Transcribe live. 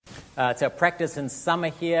It's our practice in summer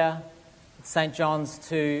here at St. John's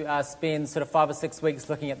to spend sort of 5 or 6 weeks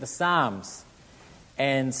looking at the Psalms.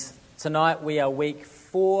 And tonight we are week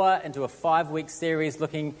 4 into a 5-week series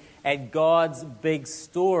looking at God's big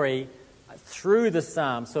story through the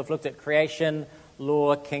Psalms. So we've looked at creation,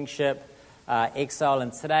 law, kingship, exile,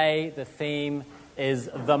 and today the theme is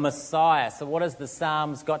the Messiah. So what has the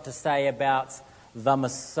Psalms got to say about the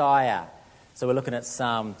Messiah? So we're looking at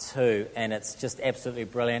Psalm 2, and it's just absolutely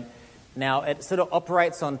brilliant. Now, it sort of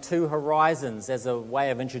operates on 2 horizons as a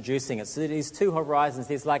way of introducing it. So these 2 horizons,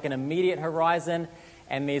 there's like an immediate horizon,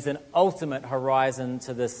 and there's an ultimate horizon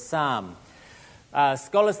to this psalm.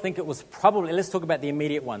 Scholars think it was probably, let's talk about the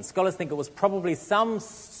immediate one. Scholars think it was probably some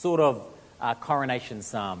sort of coronation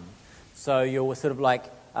psalm. So you're sort of like,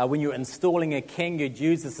 when you're installing a king, you'd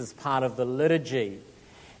use this as part of the liturgy.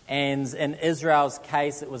 And in Israel's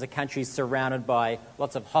case, it was a country surrounded by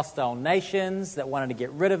lots of hostile nations that wanted to get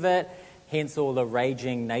rid of it, hence all the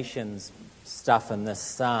raging nations stuff in this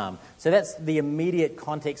psalm. So that's the immediate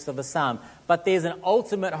context of the psalm. But there's an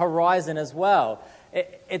ultimate horizon as well.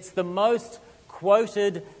 It's the most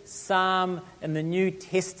quoted psalm in the New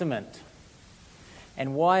Testament.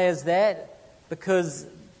 And why is that? Because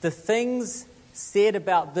the things said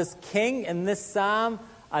about this king in this psalm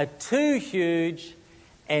are too huge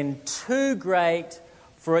and too great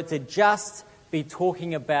for it to just be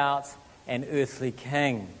talking about an earthly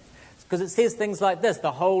king. Because it says things like this: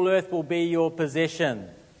 the whole earth will be your possession.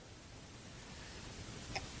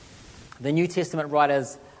 The New Testament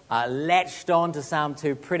writers latched on to Psalm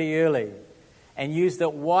 2 pretty early and used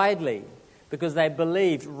it widely because they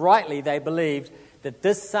believed, rightly they believed, that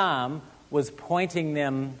this psalm was pointing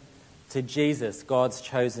them to Jesus, God's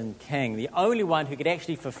chosen king, the only one who could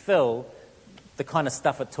actually fulfill the kind of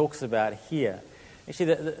stuff it talks about here.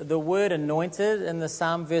 Actually, the word anointed in the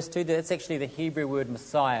Psalm verse 2, that's actually the Hebrew word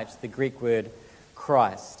Messiah, it's the Greek word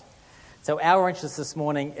Christ. So our interest this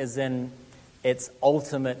morning is in its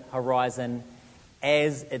ultimate horizon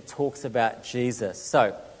as it talks about Jesus.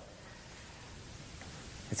 So,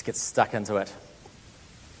 let's get stuck into it.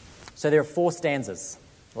 So there are 4 stanzas,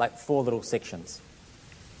 like 4 little sections.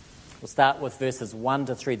 We'll start with verses 1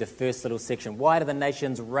 to 3, the first little section. Why do the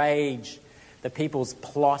nations rage? The peoples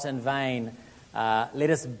plot in vain.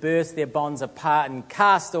 Let us burst their bonds apart and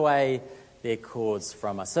cast away their cords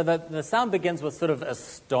from us. So the psalm begins with sort of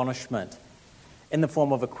astonishment in the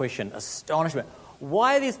form of a question. Astonishment.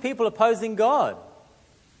 Why are these people opposing God?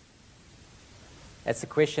 That's the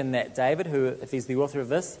question that David, who, if he's the author of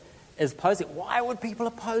this, is posing. Why would people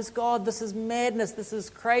oppose God? This is madness. This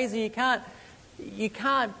is crazy. You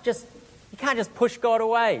can't just push God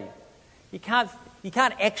away. You can't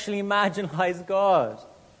actually marginalize God.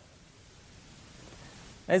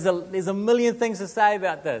 There's a million things to say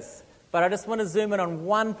about this, but I just want to zoom in on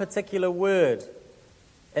one particular word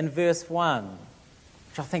in verse 1,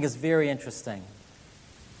 which I think is very interesting.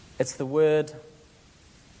 It's the word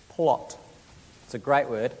plot. It's a great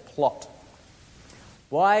word, plot.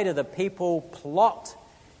 Why do the people plot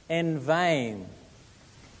in vain?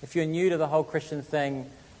 If you're new to the whole Christian thing,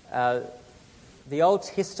 the Old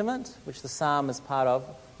Testament, which the psalm is part of,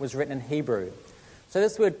 was written in Hebrew. So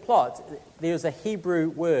this word plot, there's a Hebrew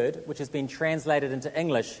word which has been translated into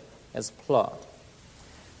English as plot.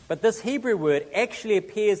 But this Hebrew word actually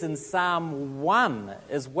appears in Psalm 1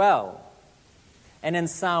 as well. And in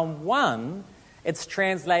Psalm 1, it's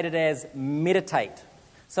translated as meditate.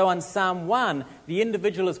 So in Psalm 1, the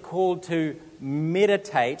individual is called to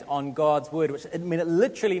meditate on God's word, which it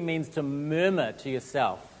literally means to murmur to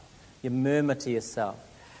yourself. You murmur to yourself.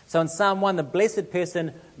 So in Psalm 1, the blessed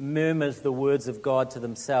person murmurs the words of God to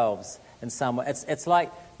themselves. In Psalm 1, it's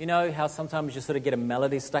like, you know how sometimes you sort of get a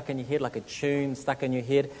melody stuck in your head, like a tune stuck in your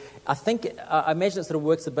head? I imagine it sort of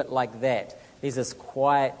works a bit like that. There's this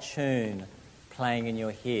quiet tune playing in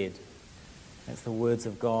your head. That's the words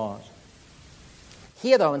of God.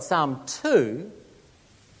 Here, though, in Psalm 2,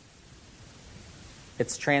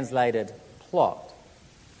 it's translated plot.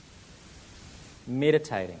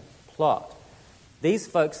 Meditating, plot. These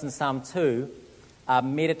folks in Psalm 2 are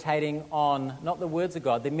meditating on, not the words of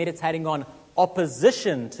God, they're meditating on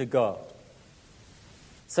opposition to God.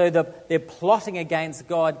 So they're plotting against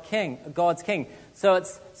God's king. So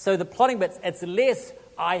the plotting bits, it's less,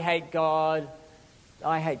 I hate God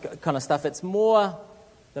kind of stuff. It's more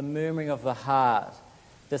the murmuring of the heart,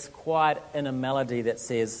 this quiet inner melody that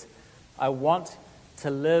says, I want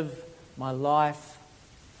to live my life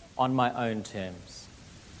on my own terms.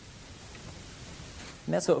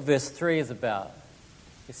 And that's what verse 3 is about.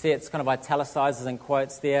 You see it's kind of italicizes and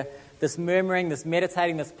quotes there. This murmuring, this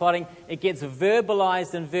meditating, this plotting, it gets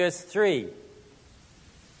verbalized in verse 3.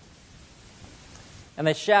 And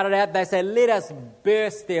they shout it out. They say, let us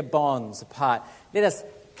burst their bonds apart. Let us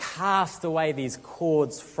cast away these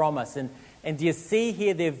cords from us. And do you see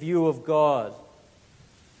here their view of God?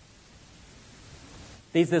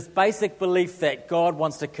 There's this basic belief that God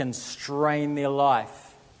wants to constrain their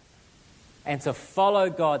life. And to follow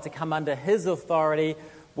God, to come under His authority,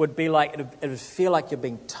 would be like, it would feel like you're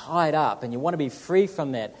being tied up and you want to be free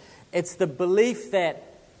from that. It's the belief that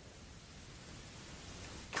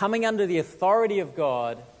coming under the authority of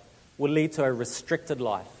God will lead to a restricted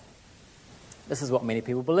life. This is what many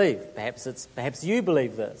people believe. Perhaps you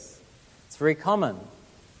believe this. It's very common.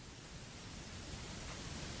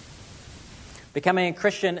 Becoming a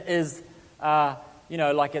Christian is,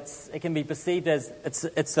 it can be perceived as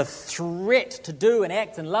it's a threat to do and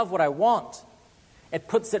act and love what I want. It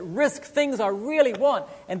puts at risk things I really want,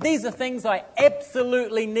 and these are things I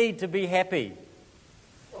absolutely need to be happy.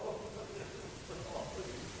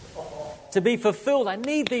 To be fulfilled, I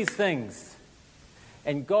need these things.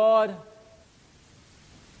 And God,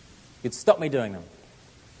 you'd stop me doing them.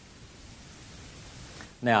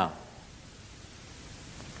 Now,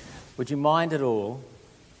 would you mind at all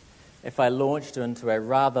if I launched into a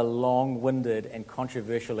rather long-winded and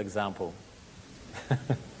controversial example?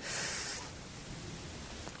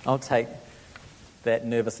 I'll take that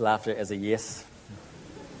nervous laughter as a yes.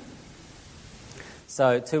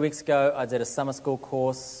 So 2 weeks ago, I did a summer school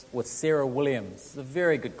course with Sarah Williams. It's a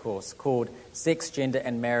very good course called Sex, Gender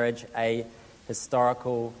and Marriage, a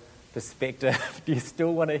Historical Perspective. Do you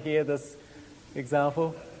still want to hear this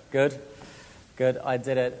example? Good. I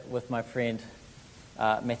did it with my friend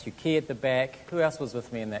Matthew Key at the back. Who else was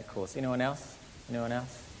with me in that course? Anyone else?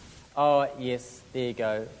 Oh, yes, there you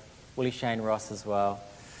go. Willie Shane Ross as well.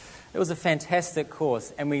 It was a fantastic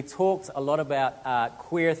course, and we talked a lot about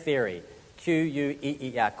queer theory,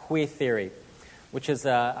 Queer, queer theory, which is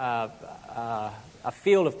a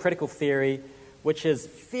field of critical theory which is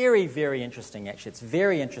very, very interesting, actually. It's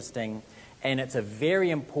very interesting, and it's a very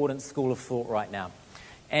important school of thought right now.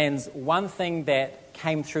 And one thing that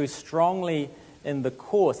came through strongly in the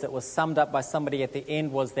course that was summed up by somebody at the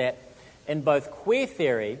end was that in both queer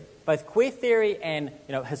theory and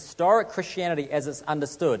historic Christianity as it's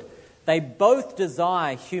understood, they both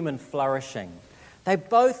desire human flourishing. They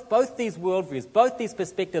both these worldviews, both these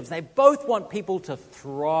perspectives, they both want people to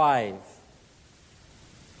thrive.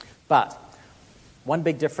 But one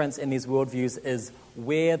big difference in these worldviews is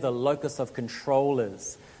where the locus of control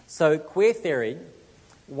is. So queer theory,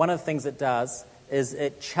 one of the things it does is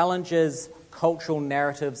it challenges cultural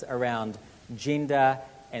narratives around gender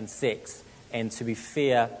and sex. And to be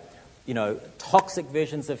fair, toxic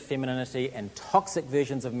versions of femininity and toxic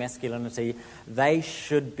versions of masculinity, they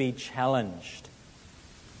should be challenged.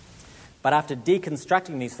 But after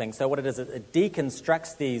deconstructing these things, so what it is, it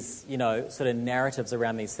deconstructs these, sort of narratives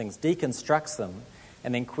around these things, deconstructs them,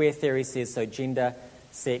 and then queer theory says, so gender,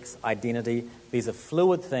 sex, identity, these are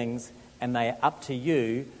fluid things, and they are up to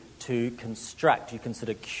you to construct. You can sort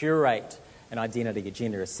of curate an identity, a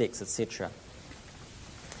gender, a sex, etc.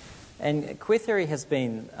 And queer theory has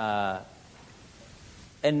been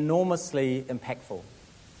enormously impactful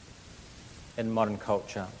in modern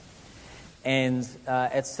culture. And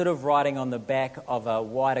it's sort of riding on the back of a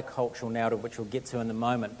wider cultural narrative, which we'll get to in a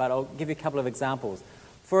moment. But I'll give you a couple of examples.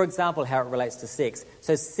 For example, how it relates to sex.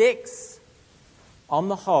 So sex, on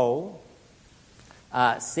the whole,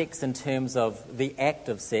 sex in terms of the act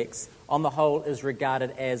of sex, on the whole is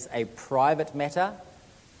regarded as a private matter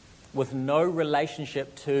with no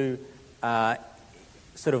relationship to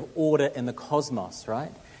sort of order in the cosmos,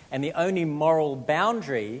 right? And the only moral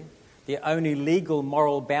boundary, the only legal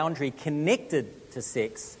moral boundary connected to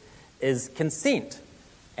sex is consent.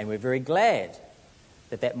 And we're very glad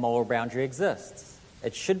that that moral boundary exists.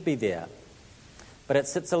 It should be there. But it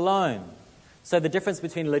sits alone. So the difference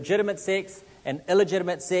between legitimate sex and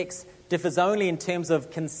illegitimate sex differs only in terms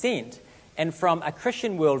of consent. And from a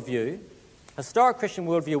Christian worldview, a historic Christian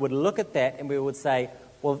worldview would look at that and we would say,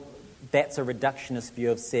 well, that's a reductionist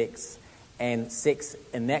view of sex. And sex,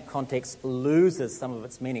 in that context, loses some of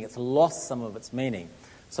its meaning. It's lost some of its meaning.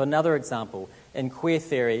 So another example, in queer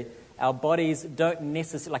theory, our bodies don't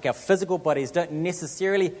necessarily, like our physical bodies, don't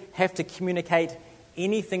necessarily have to communicate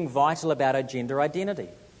anything vital about our gender identity.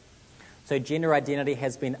 So gender identity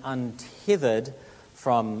has been untethered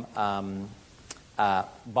from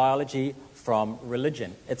biology, from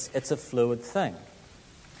religion. It's a fluid thing.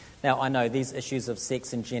 Now, I know these issues of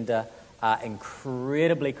sex and gender are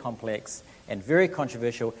incredibly complex and very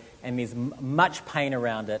controversial, and there's much pain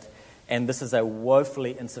around it, and this is a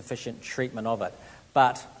woefully insufficient treatment of it.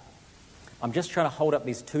 But I'm just trying to hold up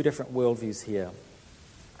these two different worldviews here.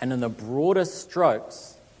 And in the broadest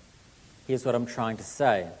strokes, here's what I'm trying to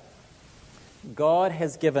say. God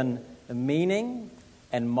has given meaning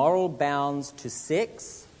and moral bounds to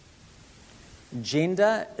sex.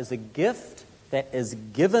 Gender is a gift that is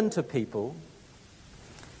given to people.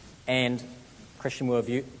 And Christian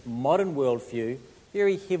worldview, modern worldview,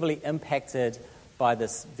 very heavily impacted by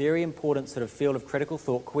this very important sort of field of critical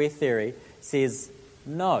thought, queer theory, says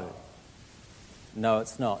no. No,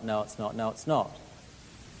 it's not. No, it's not. No, it's not.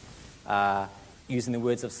 Using the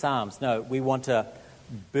words of Psalms, no, we want to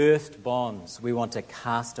burst bonds. We want to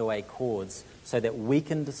cast away cords so that we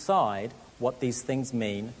can decide what these things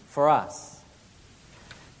mean for us.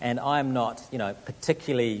 And I'm not,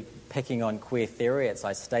 particularly picking on queer theory, as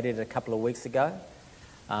I stated a couple of weeks ago.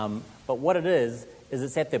 But what it is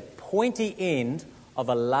it's at the pointy end of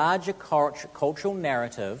a larger cultural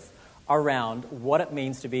narrative around what it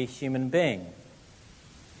means to be a human being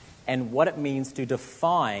and what it means to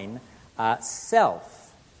define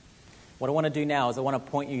self. What I want to do now is I want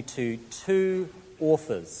to point you to two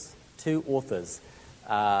authors.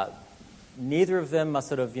 Neither of them are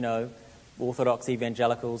sort of, Orthodox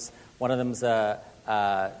evangelicals. One of them's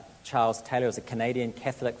Charles Taylor, is a Canadian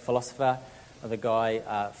Catholic philosopher. The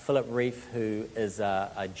guy, Philip Rieff, who is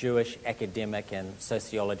a Jewish academic and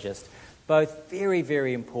sociologist. Both very,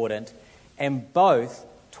 very important, and both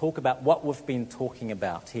talk about what we've been talking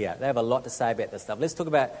about here. They have a lot to say about this stuff. Let's talk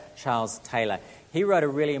about Charles Taylor. He wrote a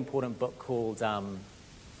really important book called The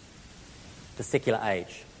Secular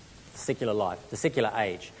Age, The Secular Life, The Secular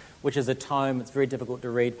Age, which is a tome. It's very difficult to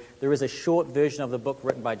read. There is a short version of the book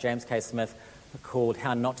written by James K. Smith called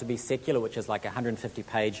How Not to Be Secular, which is like a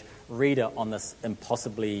 150-page reader on this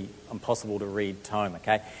impossible to read tome,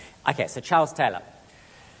 okay? Okay, so Charles Taylor.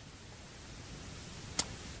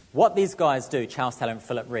 What these guys do, Charles Taylor and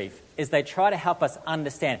Philip Rieff, is they try to help us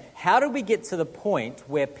understand how do we get to the point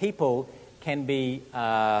where people can be,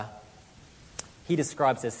 he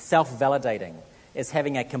describes as self-validating, as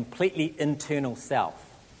having a completely internal self.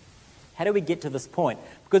 How do we get to this point?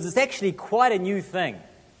 Because it's actually quite a new thing.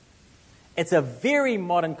 It's a very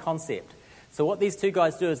modern concept. So what these two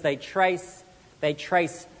guys do is they trace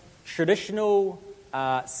traditional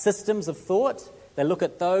systems of thought. They look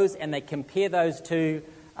at those and they compare those to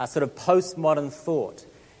sort of postmodern thought.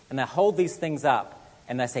 And they hold these things up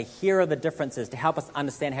and they say, here are the differences to help us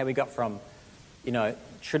understand how we got from,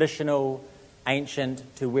 traditional, ancient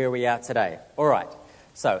to where we are today. All right.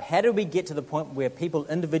 So how do we get to the point where people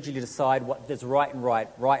individually decide what is right and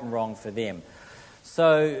wrong for them?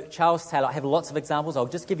 So Charles Taylor, I have lots of examples. I'll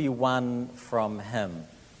just give you one from him.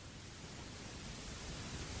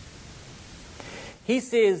 He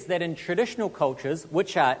says that in traditional cultures,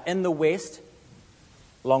 which are in the West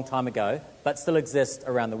a long time ago, but still exist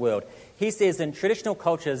around the world, he says in traditional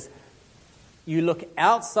cultures, you look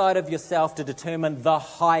outside of yourself to determine the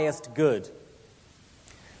highest good.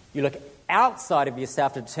 You look outside of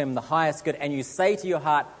yourself to determine the highest good, and you say to your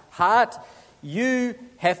heart, you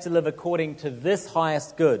have to live according to this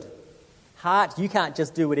highest good. Heart, you can't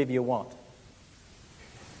just do whatever you want.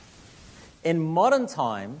 In modern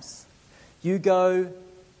times, you go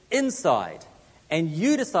inside, and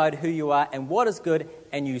you decide who you are and what is good,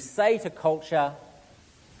 and you say to culture,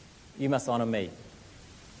 you must honor me.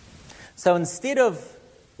 So instead of,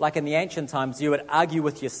 like in the ancient times, you would argue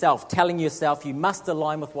with yourself, telling yourself you must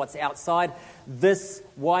align with what's outside, this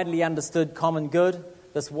widely understood common good,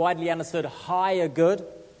 this widely understood higher good,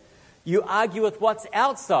 you argue with what's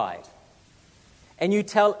outside. And you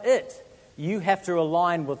tell it, you have to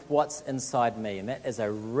align with what's inside me. And that is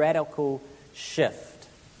a radical shift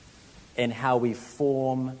in how we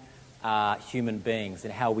form human beings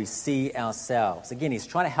and how we see ourselves. Again, he's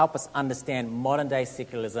trying to help us understand modern-day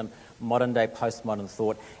secularism, modern-day postmodern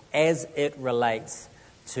thought as it relates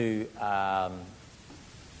to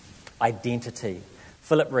identity.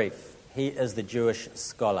 Philip Rieff, he is the Jewish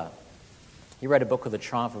scholar. He wrote a book called The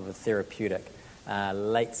Triumph of the Therapeutic,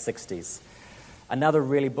 late 60s. Another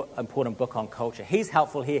really important book on culture. He's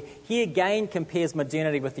helpful here. He again compares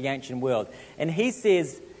modernity with the ancient world. And he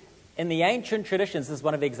says, in the ancient traditions, this is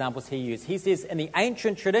one of the examples he used, he says, in the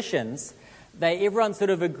ancient traditions, everyone sort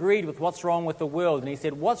of agreed with what's wrong with the world. And he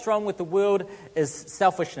said, what's wrong with the world is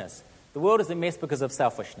selfishness. The world is a mess because of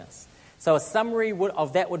selfishness. So a summary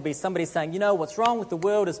of that would be somebody saying, what's wrong with the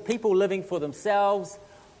world is people living for themselves.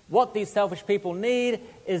 What these selfish people need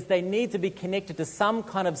is they need to be connected to some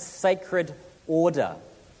kind of sacred order.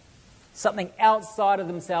 Something outside of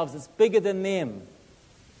themselves that's bigger than them.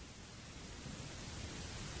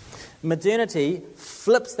 Modernity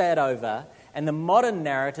flips that over, and the modern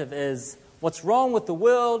narrative is what's wrong with the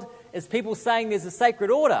world is people saying there's a sacred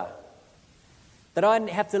order. that I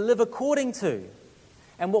have to live according to.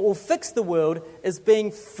 And what will fix the world is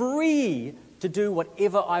being free to do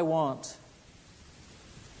whatever I want.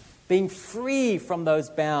 Being free from those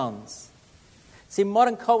bounds. See,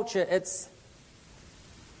 modern culture, it's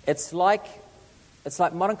like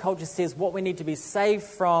modern culture says what we need to be saved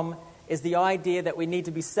from is the idea that we need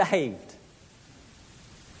to be saved.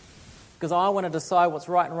 Because I want to decide what's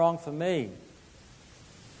right and wrong for me.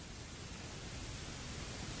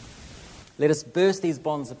 Let us burst these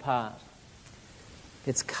bonds apart.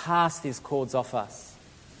 Let's cast these cords off us.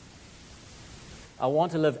 I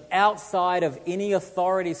want to live outside of any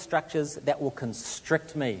authority structures that will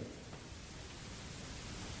constrict me.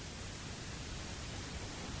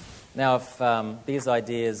 Now, if these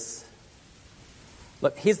ideas...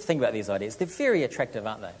 Look, here's the thing about these ideas. They're very attractive,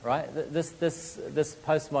 aren't they? Right? This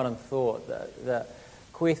postmodern thought, the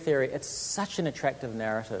queer theory, it's such an attractive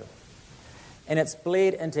narrative. And it's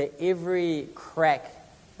bled into every crack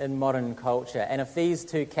in modern culture. And if these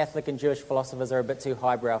two Catholic and Jewish philosophers are a bit too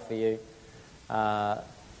highbrow for you,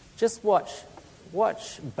 just watch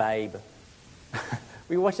Babe.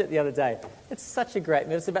 We watched it the other day. It's such a great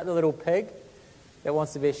movie. It's about the little pig that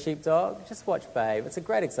wants to be a sheepdog. Just watch Babe. It's a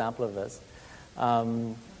great example of this.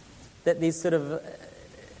 That these sort of,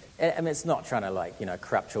 I mean, it's not trying to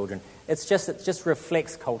corrupt children. It just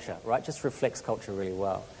reflects culture, right? Just reflects culture really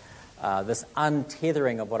well. This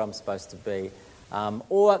untethering of what I'm supposed to be.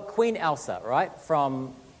 Or Queen Elsa, right,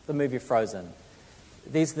 from the movie Frozen.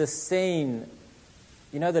 There's this scene,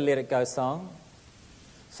 you know the Let It Go song?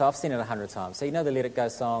 So I've seen it 100 times. So you know the Let It Go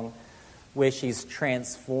song where she's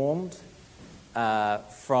transformed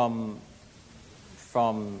from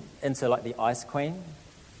into like the Ice Queen?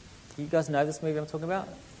 You guys know this movie I'm talking about?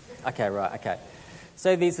 Okay, right, okay.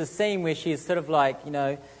 So there's a scene where she's sort of like,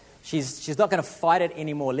 she's not going to fight it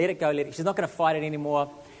anymore. Let it go, she's not going to fight it anymore.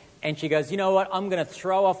 And she goes, you know what, I'm going to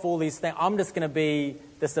throw off all these things. I'm just going to be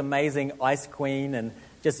this amazing Ice Queen and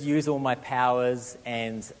just use all my powers.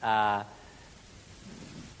 And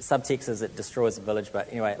subtext is it destroys the village. But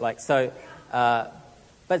anyway, but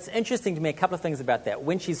it's interesting to me, a couple of things about that.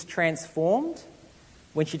 When she's transformed,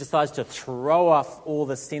 when she decides to throw off all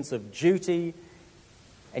the sense of duty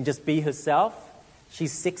and just be herself,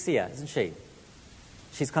 she's sexier, isn't she?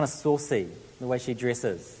 She's kind of saucy, the way she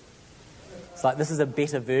dresses. It's like this is a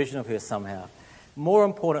better version of her somehow. More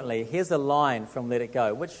importantly, here's a line from Let It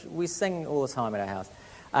Go, which we sing all the time at our house.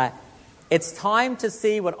 It's time to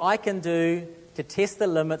see what I can do to test the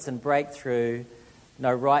limits and break through.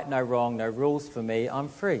 No right, no wrong, no rules for me. I'm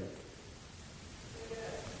free.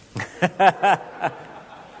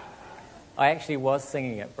 I actually was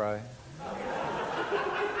singing it, bro.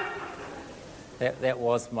 That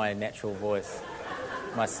was my natural voice,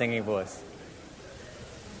 my singing voice.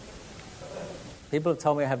 People have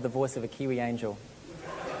told me I have the voice of a Kiwi angel.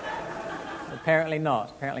 Apparently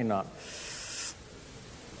not.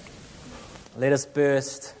 Let us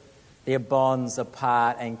burst their bonds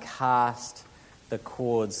apart and cast the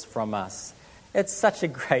cords from us. It's such a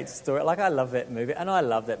great story. I love that movie, and I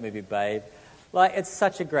love that movie, Babe. It's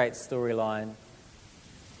such a great storyline.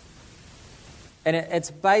 And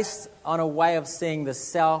it's based on a way of seeing the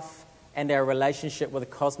self and our relationship with the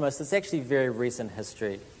cosmos. It's actually very recent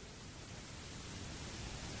history.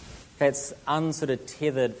 It's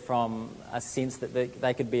tethered from a sense that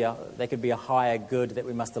they could be a higher good that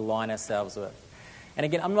we must align ourselves with. And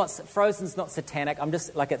again, Frozen's not satanic.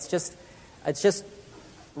 It just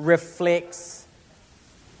reflects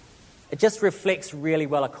really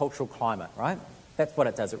well a cultural climate, right? That's what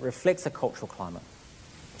it does. It reflects a cultural climate.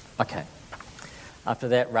 Okay. After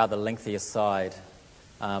that rather lengthy aside,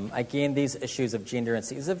 again, these issues of gender and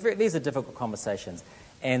sex, these are difficult conversations.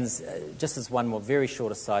 And just as one more very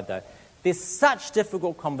short aside, though, there's such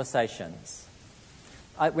difficult conversations.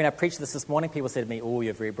 When I preached this morning, people said to me, "Oh,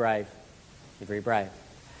 you're very brave. You're very brave."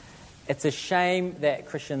 It's a shame that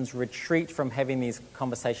Christians retreat from having these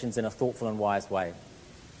conversations in a thoughtful and wise way.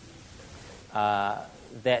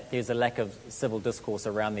 That there's a lack of civil discourse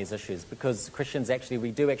around these issues, because Christians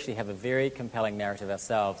we do have a very compelling narrative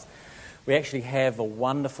ourselves. We actually have a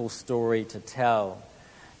wonderful story to tell.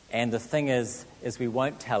 And the thing is we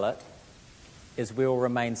won't tell it, is we will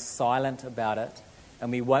remain silent about it,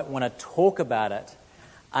 and we won't want to talk about it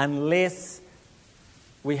unless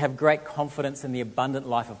we have great confidence in the abundant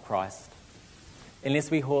life of Christ,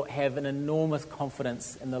 unless we have an enormous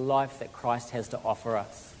confidence in the life that Christ has to offer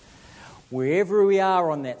us. Wherever we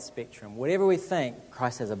are on that spectrum, whatever we think,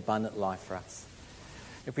 Christ has abundant life for us.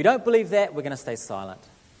 If we don't believe that, we're going to stay silent,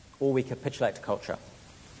 or we capitulate to culture.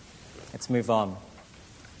 Let's move on.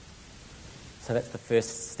 So that's the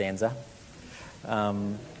first stanza.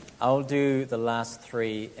 I'll do the last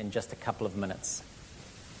three in just a couple of minutes.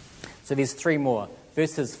 So there's three more.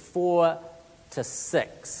 Verses 4 to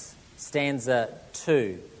 6, stanza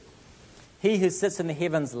 2. He who sits in the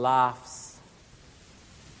heavens laughs.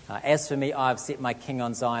 As for me, I have set my king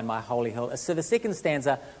on Zion, my holy hill. So the second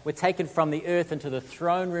stanza, we're taken from the earth into the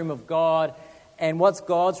throne room of God. And what's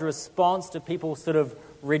God's response to people sort of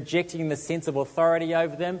rejecting the sense of authority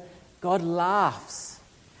over them? God laughs.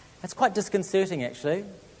 That's quite disconcerting, actually.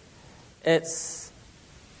 And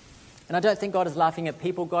I don't think God is laughing at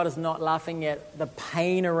people. God is not laughing at the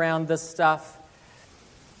pain around this stuff.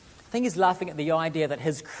 I think he's laughing at the idea that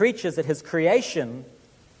his creatures, that his creation,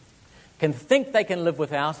 can think they can live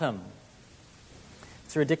without him.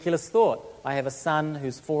 It's a ridiculous thought. I have a son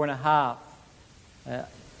who's 4.5.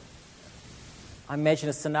 I imagine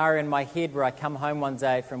a scenario in my head where I come home one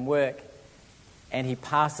day from work and he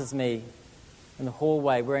passes me in the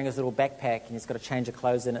hallway wearing his little backpack and he's got a change of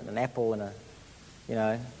clothes in it and an apple and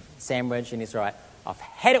a sandwich, and he's right, I've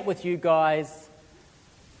had it with you guys.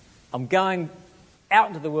 I'm going out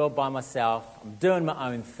into the world by myself. I'm doing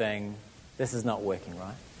my own thing. This is not working,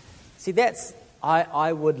 right? See,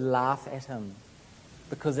 I would laugh at him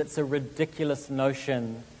because it's a ridiculous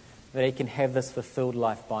notion that he can have this fulfilled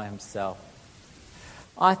life by himself.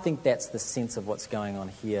 I think that's the sense of what's going on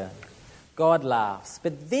here. God laughs.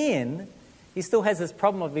 But then he still has this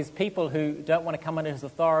problem of these people who don't want to come under his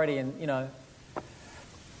authority and,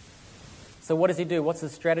 So what does he do? What's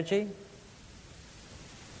his strategy?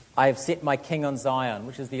 I have set my king on Zion,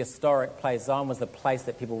 which is the historic place. Zion was the place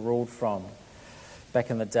that people ruled from back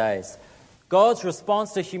in the days. God's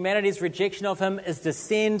response to humanity's rejection of him is to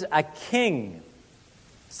send a king.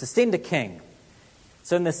 It's to send a king.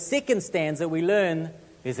 So in the second stanza, we learn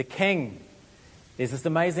there's a king. There's this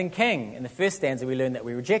amazing king. In the first stanza, we learn that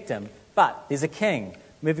we reject him. But there's a king.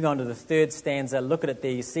 Moving on to the third stanza, look at it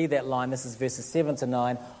there. You see that line. This is verses 7 to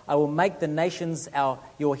 9. I will make the nations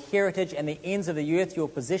your heritage and the ends of the earth your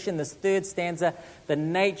possession. This third stanza, the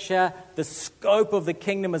nature, the scope of the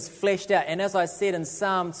kingdom is fleshed out. And as I said in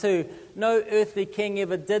Psalm 2, no earthly king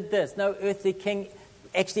ever did this. No earthly king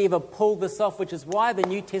actually ever pulled this off, which is why the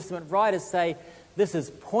New Testament writers say this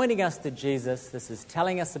is pointing us to Jesus. This is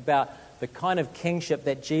telling us about the kind of kingship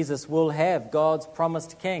that Jesus will have. God's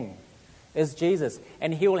promised king is Jesus.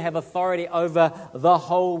 And he will have authority over the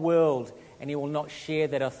whole world. And he will not share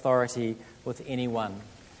that authority with anyone.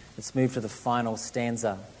 Let's move to the final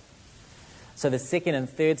stanza. So the second and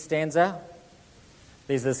third stanza,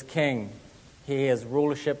 there's this king. He has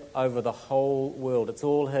rulership over the whole world. It's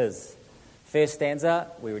all his. First stanza,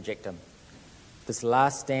 we reject him. This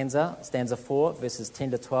last stanza, stanza 4, verses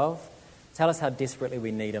 10 to 12, tell us how desperately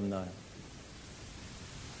we need him, though.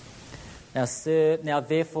 Now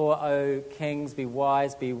therefore, O kings, be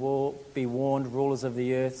wise, be warned, rulers of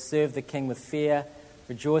the earth. Serve the king with fear,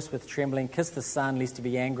 rejoice with trembling, kiss the Son, lest he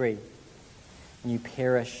be angry, and you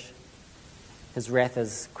perish. His wrath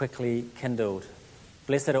is quickly kindled.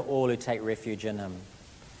 Blessed are all who take refuge in him.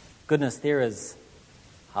 Goodness, there is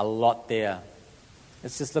a lot there.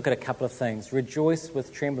 Let's just look at a couple of things. Rejoice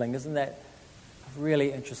with trembling. Isn't that a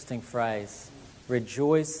really interesting phrase?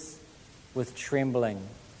 Rejoice with trembling.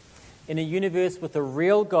 In a universe with a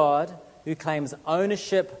real God who claims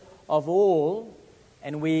ownership of all,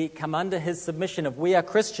 and we come under his submission of we are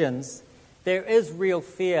Christians, there is real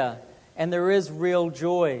fear and there is real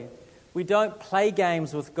joy. We don't play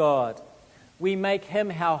games with God. We make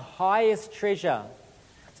him our highest treasure.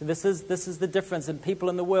 So this is the difference in people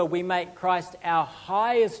in the world. We make Christ our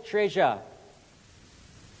highest treasure,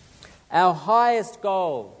 our highest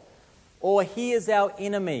goal, or he is our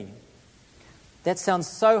enemy. That sounds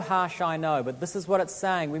so harsh, I know, but this is what it's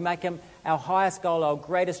saying. We make him our highest goal, our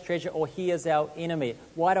greatest treasure, or he is our enemy.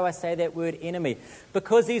 Why do I say that word enemy?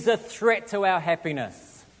 Because he's a threat to our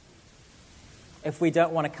happiness if we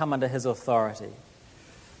don't want to come under his authority.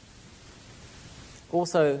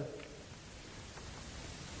 Also,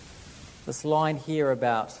 this line here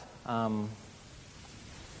about... I'm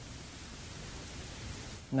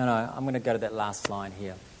going to go to that last line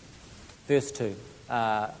here. Verse 2.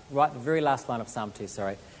 Right, the very last line of Psalm 2,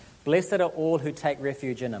 sorry. Blessed are all who take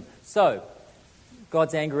refuge in him. So,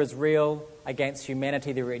 God's anger is real against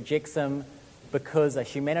humanity that rejects him because a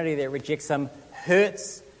humanity that rejects him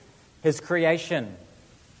hurts his creation.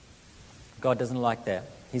 God doesn't like that.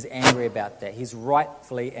 He's angry about that. He's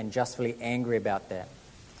rightfully and justly angry about that.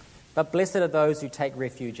 But blessed are those who take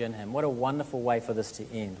refuge in him. What a wonderful way for this to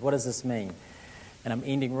end. What does this mean? And I'm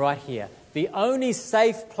ending right here. The only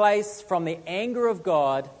safe place from the anger of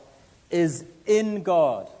God is in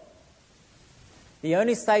God. The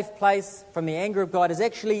only safe place from the anger of God is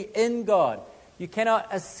actually in God. You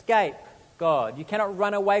cannot escape God. You cannot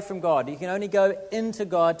run away from God. You can only go into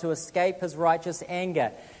God to escape his righteous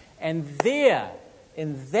anger. And there,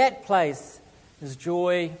 in that place, is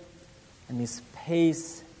joy and there's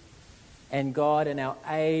peace. And God, in our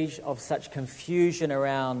age of such confusion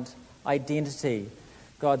around identity,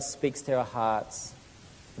 God speaks to our hearts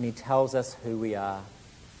and he tells us who we are.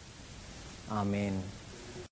 Amen.